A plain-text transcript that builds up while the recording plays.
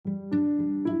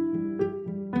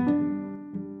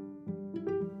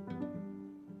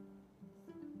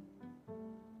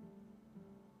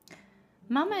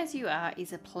Come As You Are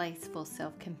is a place for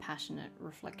self-compassionate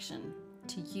reflection,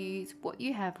 to use what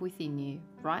you have within you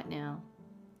right now,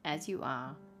 as you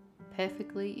are,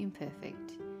 perfectly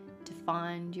imperfect, to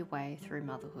find your way through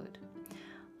motherhood.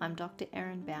 I'm Dr.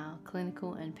 Erin Bow,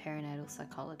 clinical and perinatal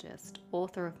psychologist,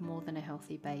 author of More Than a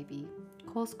Healthy Baby,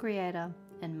 course creator,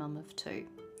 and mum of two.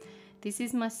 This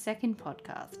is my second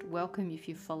podcast. Welcome if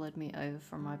you've followed me over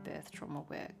from my birth trauma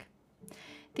work.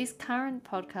 This current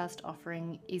podcast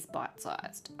offering is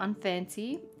bite-sized,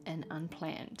 unfancy, and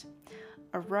unplanned.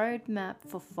 A roadmap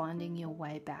for finding your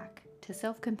way back to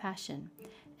self-compassion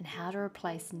and how to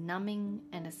replace numbing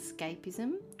and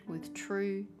escapism with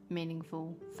true,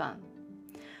 meaningful fun.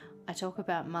 I talk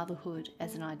about motherhood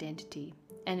as an identity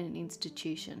and an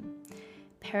institution,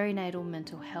 perinatal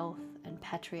mental health and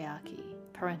patriarchy,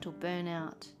 parental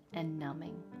burnout and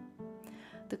numbing.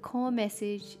 The core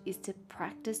message is to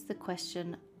practice the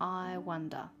question, I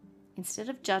wonder. Instead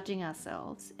of judging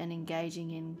ourselves and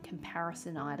engaging in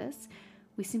comparisonitis,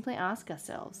 we simply ask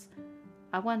ourselves,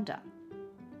 I wonder.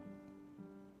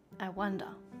 I wonder.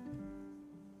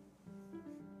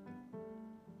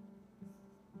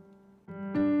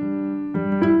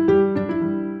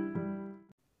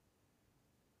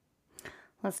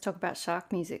 Let's talk about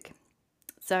shark music.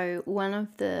 So one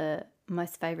of the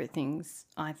most favourite things,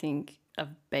 I think, of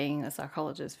being a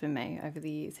psychologist for me over the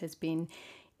years has been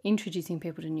introducing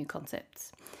people to new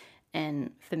concepts.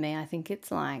 And for me, I think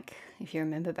it's like, if you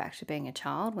remember back to being a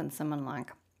child, when someone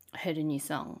like heard a new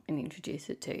song and introduced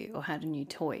it to you, or had a new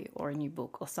toy or a new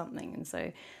book or something. And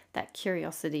so that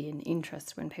curiosity and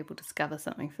interest when people discover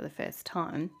something for the first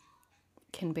time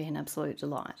can be an absolute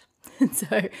delight. And so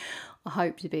I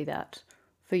hope to be that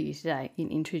for you today in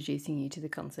introducing you to the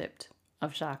concept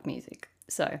of shark music.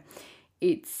 So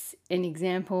it's an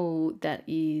example that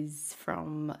is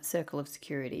from Circle of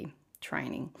Security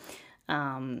training,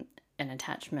 an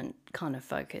attachment kind of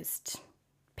focused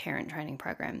parent training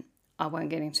program. I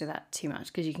won't get into that too much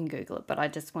because you can Google it, but I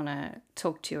just want to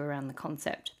talk to you around the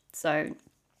concept. So,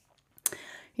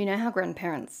 you know how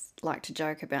grandparents like to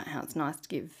joke about how it's nice to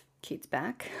give kids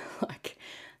back? Like,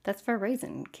 that's for a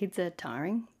reason. Kids are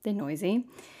tiring, they're noisy,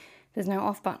 there's no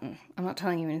off button. I'm not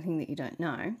telling you anything that you don't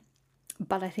know.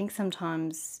 But I think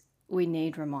sometimes we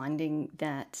need reminding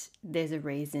that there's a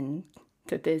reason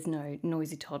that there's no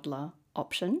noisy toddler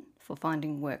option for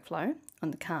finding workflow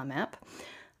on the Calm app.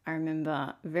 I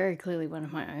remember very clearly one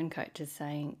of my own coaches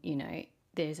saying,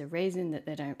 there's a reason that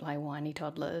they don't play whiny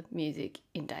toddler music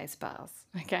in day spas,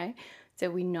 okay?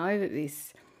 So we know that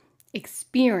this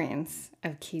experience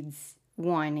of kids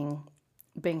whining,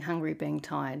 being hungry, being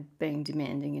tired, being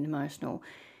demanding and emotional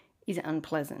is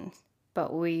unpleasant.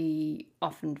 But we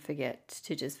often forget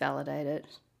to just validate it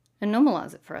and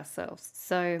normalize it for ourselves.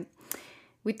 So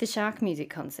with the shark music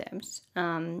concept,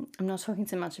 I'm not talking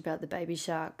so much about the baby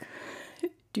shark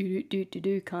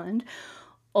do kind,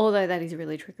 although that is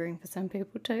really triggering for some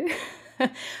people too,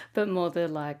 but more the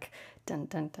like dun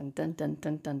dun dun dun dun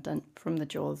dun dun dun from the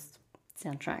Jaws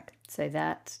soundtrack. So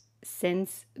that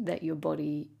sense that your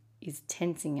body is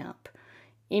tensing up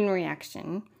in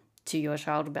reaction to your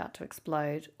child about to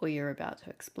explode or you're about to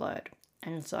explode.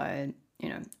 And so,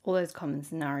 all those common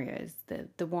scenarios,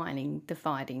 the whining, the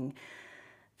fighting,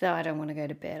 the I don't want to go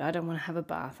to bed, I don't want to have a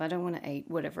bath, I don't want to eat,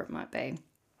 whatever it might be.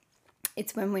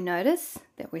 It's when we notice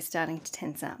that we're starting to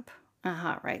tense up, our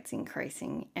heart rate's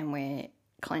increasing and we're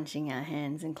clenching our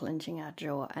hands and clenching our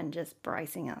jaw and just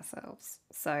bracing ourselves.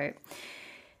 So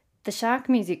the shark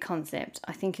music concept,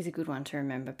 I think, is a good one to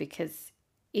remember because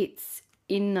it's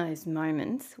in those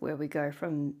moments where we go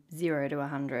from 0 to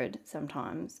 100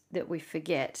 sometimes that we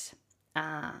forget,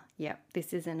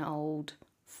 this is an old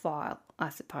file, I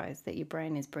suppose, that your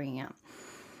brain is bringing up.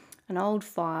 An old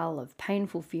file of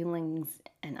painful feelings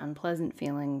and unpleasant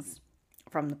feelings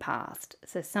from the past.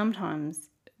 So sometimes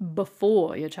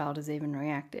before your child has even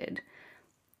reacted,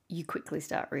 you quickly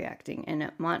start reacting, and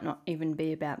it might not even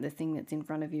be about the thing that's in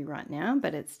front of you right now,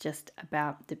 but it's just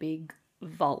about the big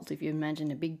vault. If you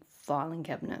imagine a big filing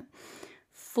cabinet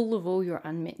full of all your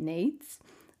unmet needs,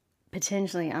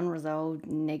 potentially unresolved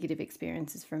negative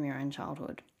experiences from your own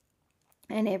childhood.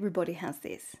 And everybody has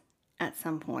this at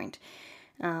some point.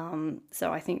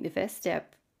 So I think the first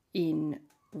step in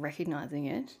recognizing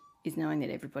it is knowing that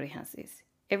everybody has this.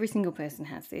 Every single person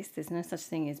has this. There's no such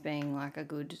thing as being like a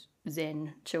good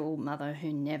Zen, chill mother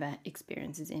who never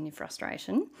experiences any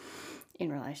frustration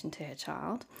in relation to her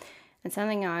child. And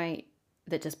something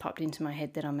that just popped into my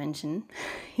head that I'll mention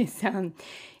is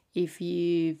if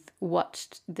you've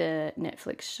watched the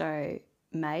Netflix show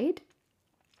Made,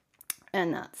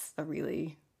 and that's a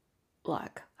really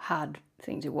hard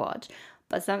thing to watch,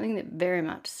 But something that very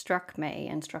much struck me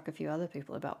and struck a few other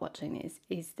people about watching this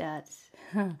is that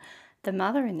the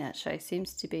mother in that show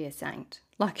seems to be a saint.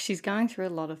 Like, she's going through a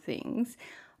lot of things,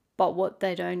 but what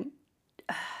they don't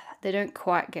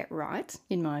quite get right,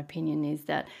 in my opinion, is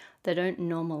that they don't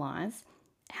normalize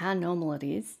how normal it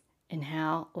is and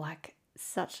how, like,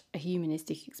 such a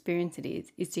humanistic experience it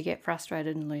is to get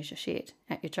frustrated and lose your shit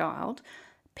at your child,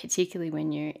 particularly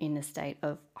when you're in a state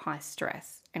of high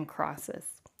stress and crisis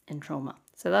and trauma.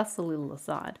 So that's a little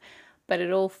aside. But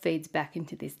it all feeds back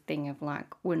into this thing of, like,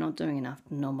 we're not doing enough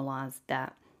to normalize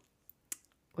that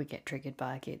we get triggered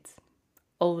by our kids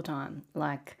all the time.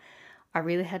 Like, I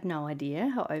really had no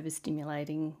idea how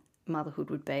overstimulating motherhood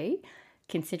would be,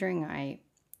 considering I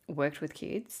worked with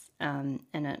kids. And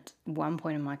at one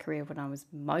point in my career, when I was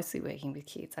mostly working with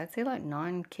kids, I'd see like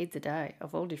 9 kids a day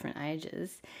of all different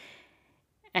ages.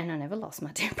 And I never lost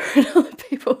my temper at other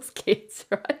people's kids,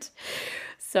 right?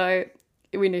 So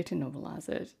we need to normalise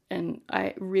it. And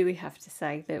I really have to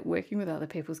say that working with other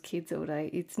people's kids all day,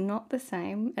 it's not the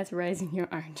same as raising your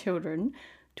own children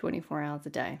 24 hours a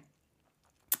day.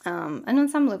 And on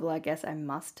some level, I guess I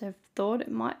must have thought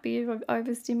it might be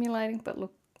overstimulating, but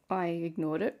look, I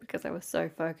ignored it because I was so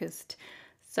focused,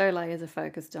 so laser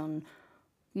focused on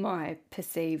my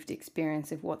perceived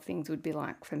experience of what things would be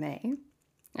like for me,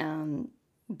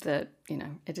 that,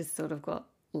 it just sort of got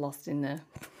lost in the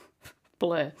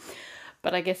blur.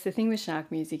 But I guess the thing with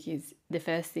shark music is, the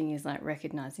first thing is like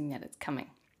recognizing that it's coming,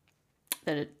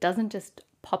 that it doesn't just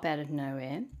pop out of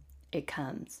nowhere, it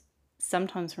comes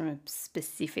sometimes from a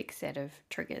specific set of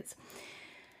triggers.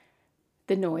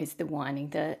 The noise, the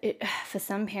whining, for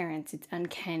some parents it's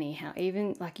uncanny how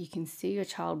even like you can see your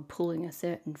child pulling a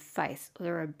certain face, or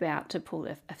they're about to pull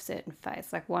a certain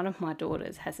face. Like, one of my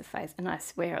daughters has a face, and I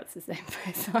swear it's the same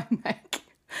face I make.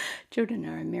 Children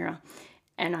are a mirror.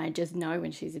 And I just know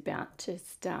when she's about to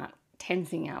start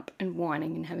tensing up and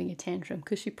whining and having a tantrum,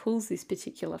 because she pulls this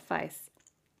particular face.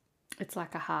 It's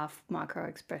like a half micro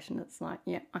expression. It's like,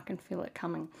 yeah, I can feel it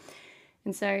coming.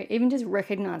 And so even just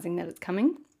recognizing that it's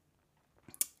coming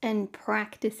and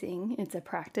practicing, it's a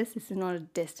practice. This is not a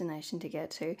destination to get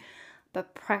to,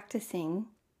 but practicing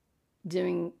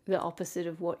doing the opposite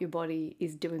of what your body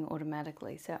is doing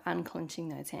automatically. So unclenching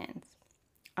those hands,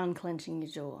 unclenching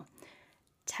your jaw,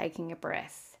 taking a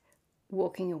breath,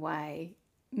 walking away,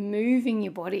 moving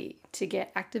your body to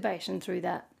get activation through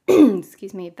that,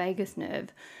 vagus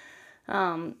nerve.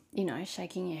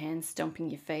 Shaking your hands, stomping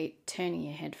your feet, turning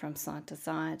your head from side to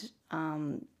side.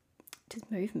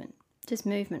 Just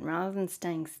movement rather than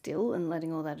staying still and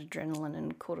letting all that adrenaline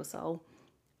and cortisol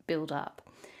build up.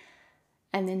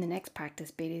 And then the next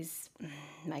practice bit is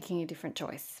making a different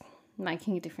choice.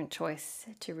 Making a different choice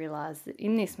to realize that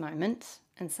in this moment,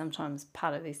 and sometimes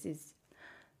part of this is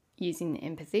using the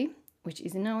empathy, which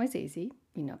isn't always easy.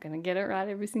 You're not going to get it right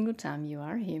every single time. You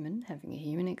are a human, having a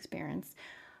human experience.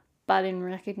 But in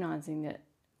recognizing that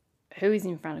who is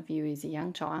in front of you is a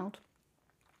young child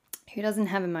who doesn't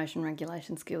have emotion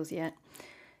regulation skills yet.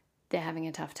 They're having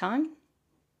a tough time.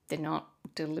 They're not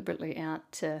deliberately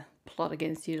out to plot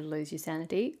against you to lose your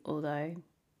sanity, although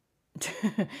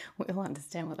we'll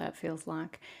understand what that feels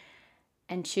like.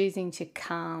 And choosing to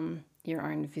calm your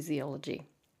own physiology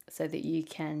so that you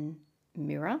can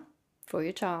mirror for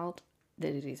your child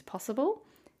that it is possible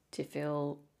to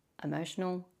feel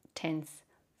emotional, tense,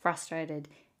 frustrated,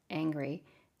 angry,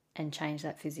 and change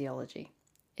that physiology.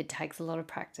 It takes a lot of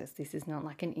practice. This is not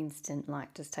like an instant,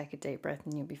 like just take a deep breath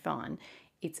and you'll be fine.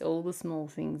 It's all the small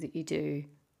things that you do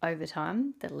over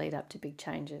time that lead up to big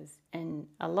changes. And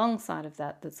alongside of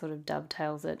that sort of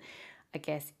dovetails it, I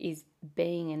guess, is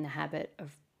being in the habit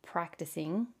of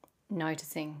practicing,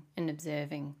 noticing and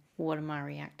observing, what am I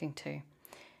reacting to?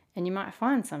 And you might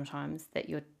find sometimes that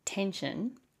your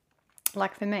tension,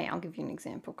 like for me, I'll give you an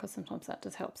example because sometimes that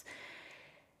just helps.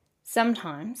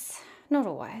 Sometimes, not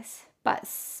always, but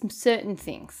certain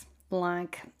things,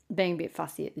 like being a bit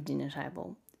fussy at the dinner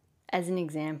table, as an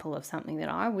example of something that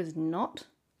I was not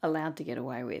allowed to get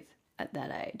away with at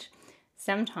that age.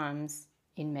 Sometimes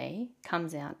in me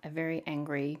comes out a very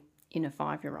angry inner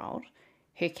 5-year-old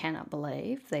who cannot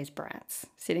believe these brats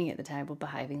sitting at the table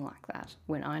behaving like that,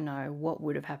 when I know what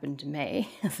would have happened to me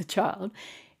as a child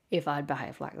if I'd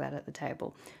behaved like that at the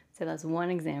table. So that's one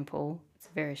example. It's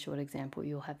a very short example.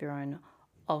 You'll have your own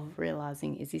of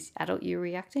realizing, is this adult you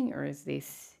reacting, or is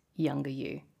this younger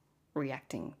you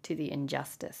reacting to the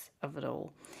injustice of it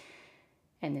all?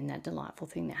 And then that delightful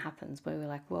thing that happens where we're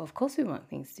like, well, of course we want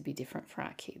things to be different for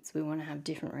our kids. We want to have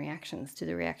different reactions to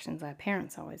the reactions our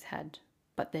parents always had.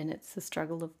 But then it's the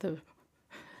struggle of the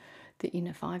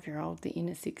inner 5-year-old, the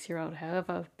inner 6-year-old,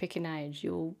 however, pick an age.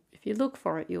 If if you look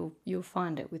for it, you'll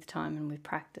find it with time and with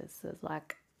practice. It's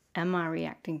like, am I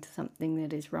reacting to something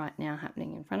that is right now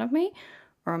happening in front of me,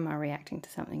 or am I reacting to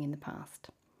something in the past?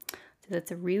 So that's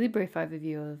a really brief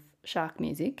overview of shark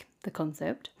music, the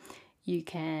concept. You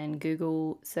can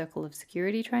Google Circle of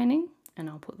Security training, and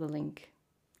I'll put the link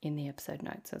in the episode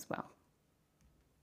notes as well.